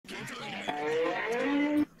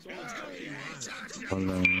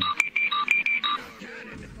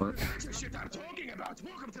What?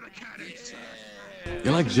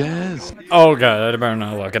 You like jazz? Oh god, I better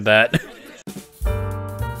not look at that.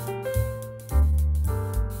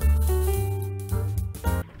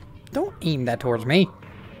 Don't aim that towards me.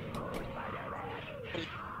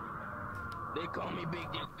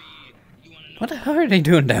 What the hell are they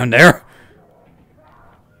doing down there?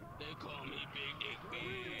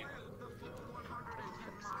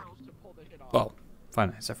 Well,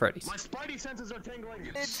 fine, it's a Freddy's. My spidey senses are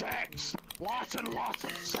tingling. Sex! Lots and lots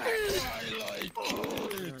of sex!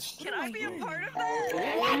 Can I be a part of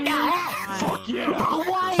that? Fuck yeah!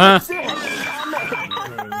 Huh?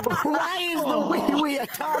 Why is the wee a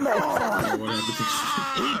comment?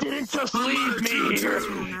 He didn't just leave me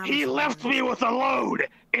here. He left me with a load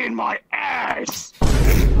in my ass.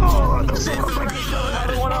 Oh, the son of a bitch. I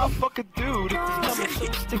don't want to fuck a dude. I'm so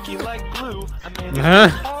sticky like glue. Huh?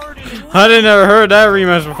 I didn't ever heard that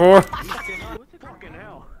rematch before. Fucking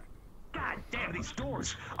hell. God damn these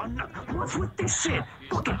doors. I'm not. What's with this shit?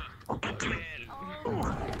 Look at.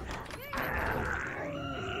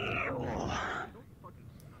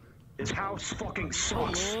 This house fucking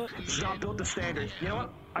sucks. It's not built to standard. You know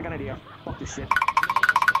what? I got an idea. Fuck this shit.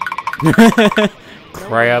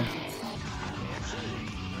 Crab.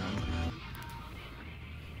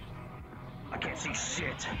 I can't see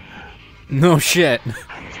shit. No shit.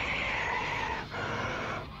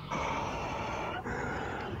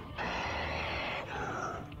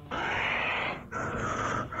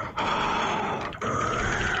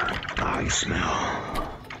 I smell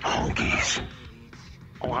honkies.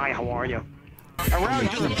 Oh, hi, how are you? Around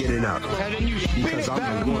here, Getting out. and then you spin it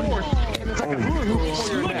back and forth, and it's like a hula hoop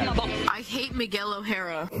for your neck. I hate Miguel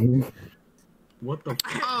O'Hara. What the?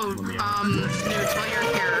 Oh, tell your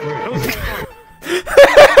hair.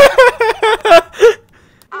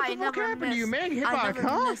 I never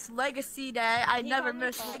miss Legacy Day. I never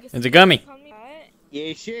miss Legacy. It's a gummy.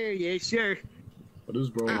 Yeah, sure. What is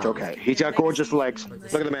bro? It's okay. He's got gorgeous legs.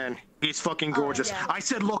 Look at the man. He's fucking gorgeous. yeah. I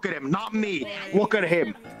said look at him, not me. Look at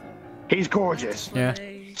him. He's gorgeous. Yeah.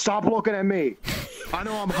 Stop looking at me. I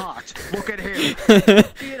know I'm hot. Look at him.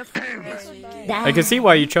 Beautiful. I can see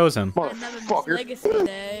why you chose him. Motherfucker. Legacy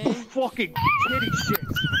Day. Fucking kitty shit.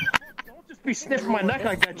 Don't just be sniffing my neck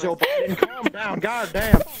like that, Joe Biden. Calm down. God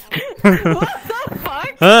damn. What the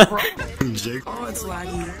fuck? Huh? Jake. Oh, it's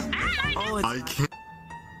laggy. Oh, it's... I can't.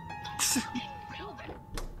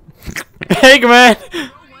 Hey, man.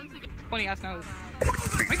 Funny ass nose.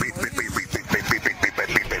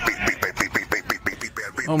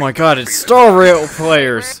 Oh my god, it's Star Rail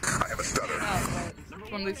players. It's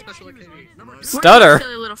one of these special occasions. Stutter?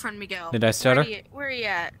 Silly little friend Miguel. Did I stutter? Where are you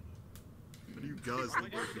at? You guys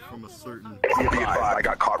look from a certain. I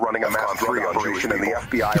got caught running a mass drug operation and the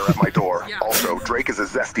FBI are at my door. Yeah. Also, Drake is a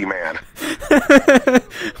zesty man.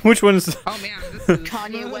 Which one's... Oh man, this is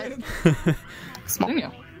Kanye West.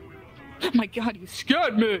 Virginia. Oh my god, you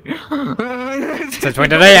scared me! Since when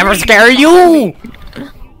did I ever scare you?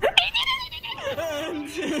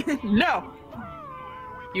 No!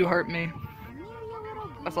 You hurt me.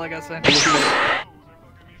 That's all I gotta say.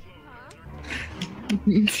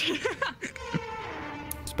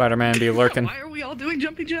 Spiderman be lurking. Why are we all doing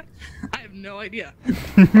jumping jacks? I have no idea.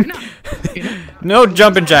 Why not? You know? No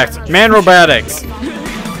jumping jacks. Man robotics.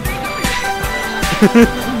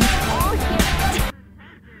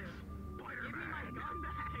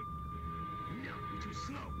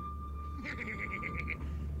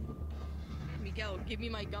 Miguel, give me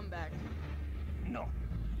my gun back. No.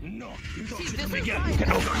 No. You don't See, get this to is me why again.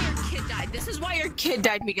 your kid died. This is why your kid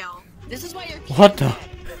died, Miguel. This is why your kid What the?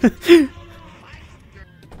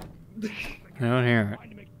 I don't hear it.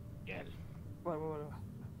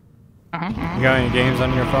 You got any games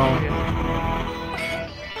on your phone?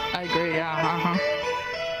 I agree, yeah,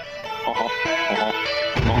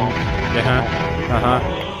 Yeah.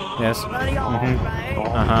 Yes.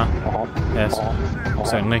 Yes.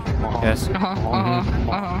 Certainly. Yes. Yeah.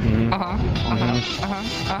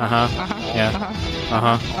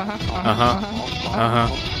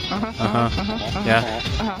 Yeah.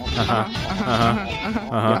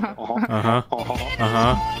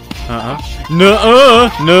 No.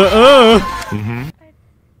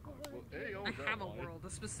 I have a world, a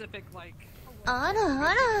specific, like...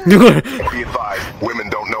 Be advised, women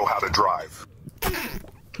don't know how to drive.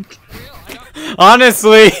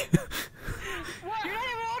 Honestly. What? You're not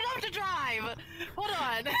even old enough to drive. Hold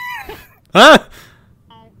on. Huh?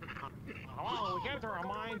 Hello, we have to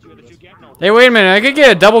remind you that you get no. Hey, wait a minute. I could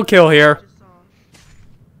get a double kill here.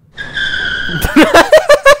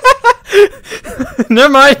 Never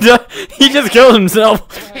mind. He just killed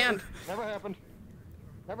himself. Hand. Never happened.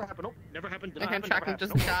 Never happened. Nope. Never happened. I can track him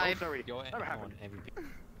just died. Never happened.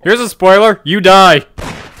 Here's a spoiler. You die.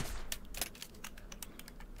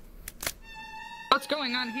 What's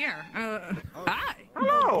going on here? Hi.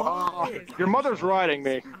 Hello. Your mother's riding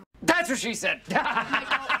me. That's what she said.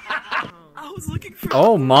 I was looking for.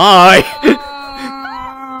 Oh my. I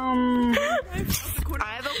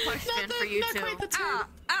have a question for you two.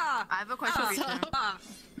 I have a question for you two.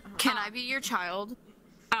 Can I be your child?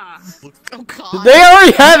 Oh god. They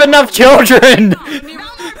already have enough children. No more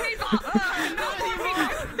people!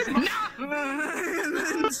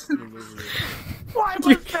 Why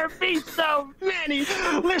must there be so many?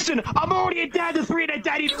 Listen, I'm already a dad to 3 and a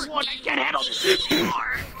daddy to 1. I can't handle this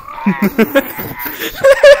anymore.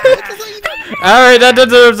 Alright, that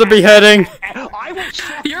deserves a beheading.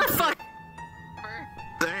 You're fuck.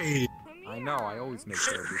 Hey. I know, I always make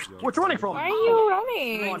sure of this. What's running from? Why are you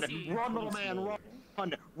running? Run, little man, run.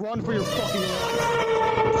 Run for your fucking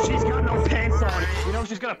life. She's got no pants on. You know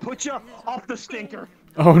she's gonna put you off the stinker.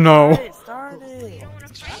 Oh no. Start it.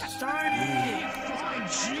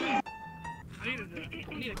 I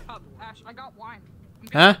need a cup. Ash, I got wine.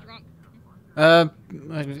 Huh?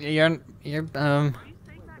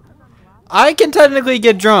 I can technically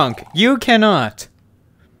get drunk. You cannot.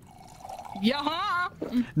 Yeah.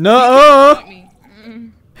 No.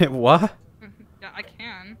 What? Yeah, I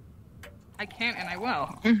can. I can and I will.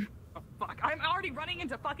 Oh, fuck. I'm already running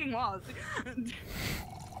into fucking walls.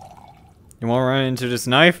 You won't run into this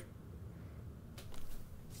knife?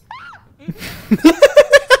 When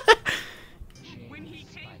he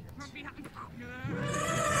came from behind.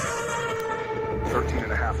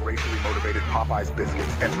 13.5 racially motivated Popeye's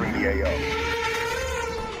biscuits entering the AO.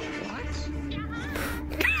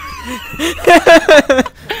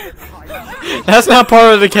 That's not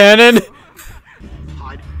part of the canon.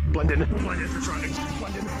 Hide. Blend in. Blend in.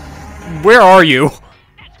 Where are you?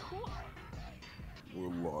 That's cool.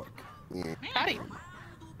 Warlock. Howdy.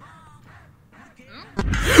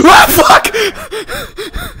 Ah, fuck!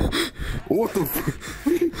 What the fuck?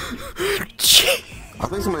 I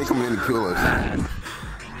think somebody coming in to kill us.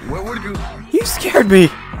 What did you... You scared me.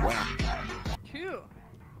 Wow. Two.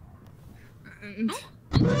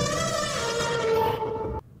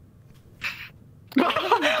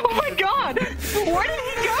 Oh my god! Where did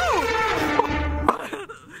he go?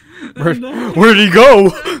 Where'd he go?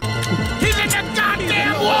 He's in the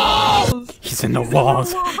goddamn walls! He's in the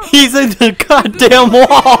walls. He's in the goddamn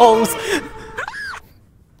walls.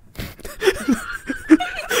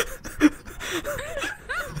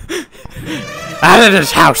 Out of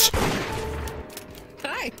this house.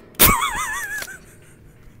 Hi.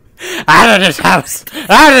 Out of this house.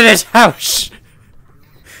 Out of this house.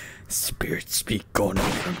 Spirits be going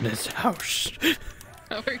out from this house.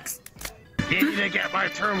 That works. You need to get my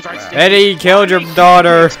terms right. Eddie killed your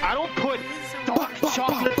daughter. I don't put dark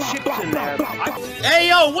chocolate chips in there. Hey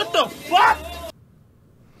yo, what the fuck?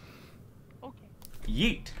 Okay.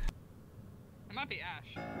 Yeet. It might be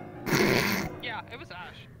Ash. Yeah, it was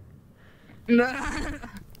Ash.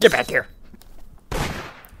 Get back here.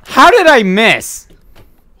 How did I miss?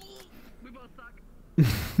 We both suck.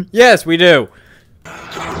 Yes, we do. Hey,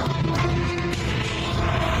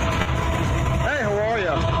 how are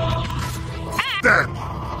ya?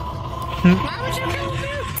 Why would you kill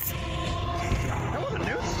Newts? That wasn't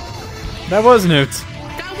news. That was Newt.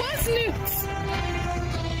 That was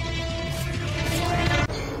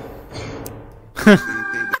Newts.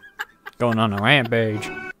 Going on a rampage.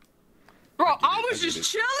 Bro, I was just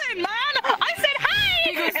chilling, man. I said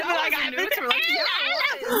hey, and then I got Newts. We're like,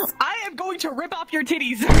 yeah, I am going to rip off your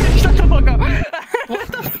titties. Shut the fuck up. What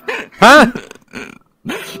the? Huh?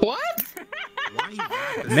 What?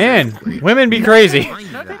 Man, women be crazy.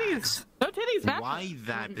 No titties. No titties, man. Why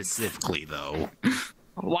that specifically, though?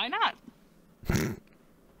 Why not?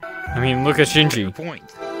 I mean, look at Shinji.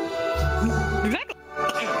 Point. Exactly.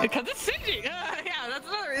 Because it's Shinji. Yeah, that's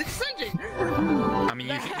another. It's Shinji. I mean,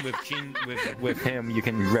 you can, with him, you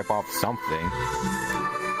can rip off something.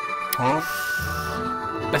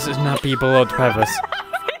 This is not be below the preface.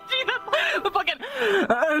 Shinji, the fucking.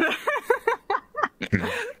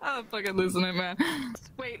 I'm fucking losing it, man.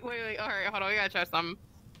 Wait. Alright, hold on. We gotta try some.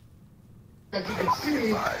 As you can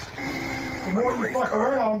see, the more you fuck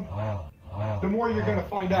around, the more you're gonna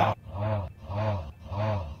find out.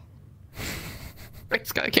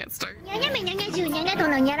 Rick's guy can't start. Can you believe it?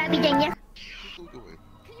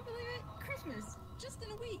 Christmas, just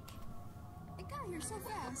in a week. It got here so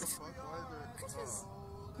fast. Christmas.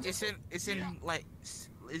 Isn't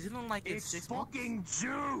it like in 6 months? Fucking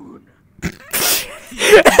June!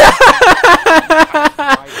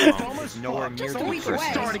 It's almost is nowhere fucked. near Just a week away.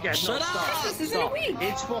 Start again. Shut No, up. stop. This isn't a week.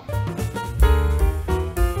 It's fucked.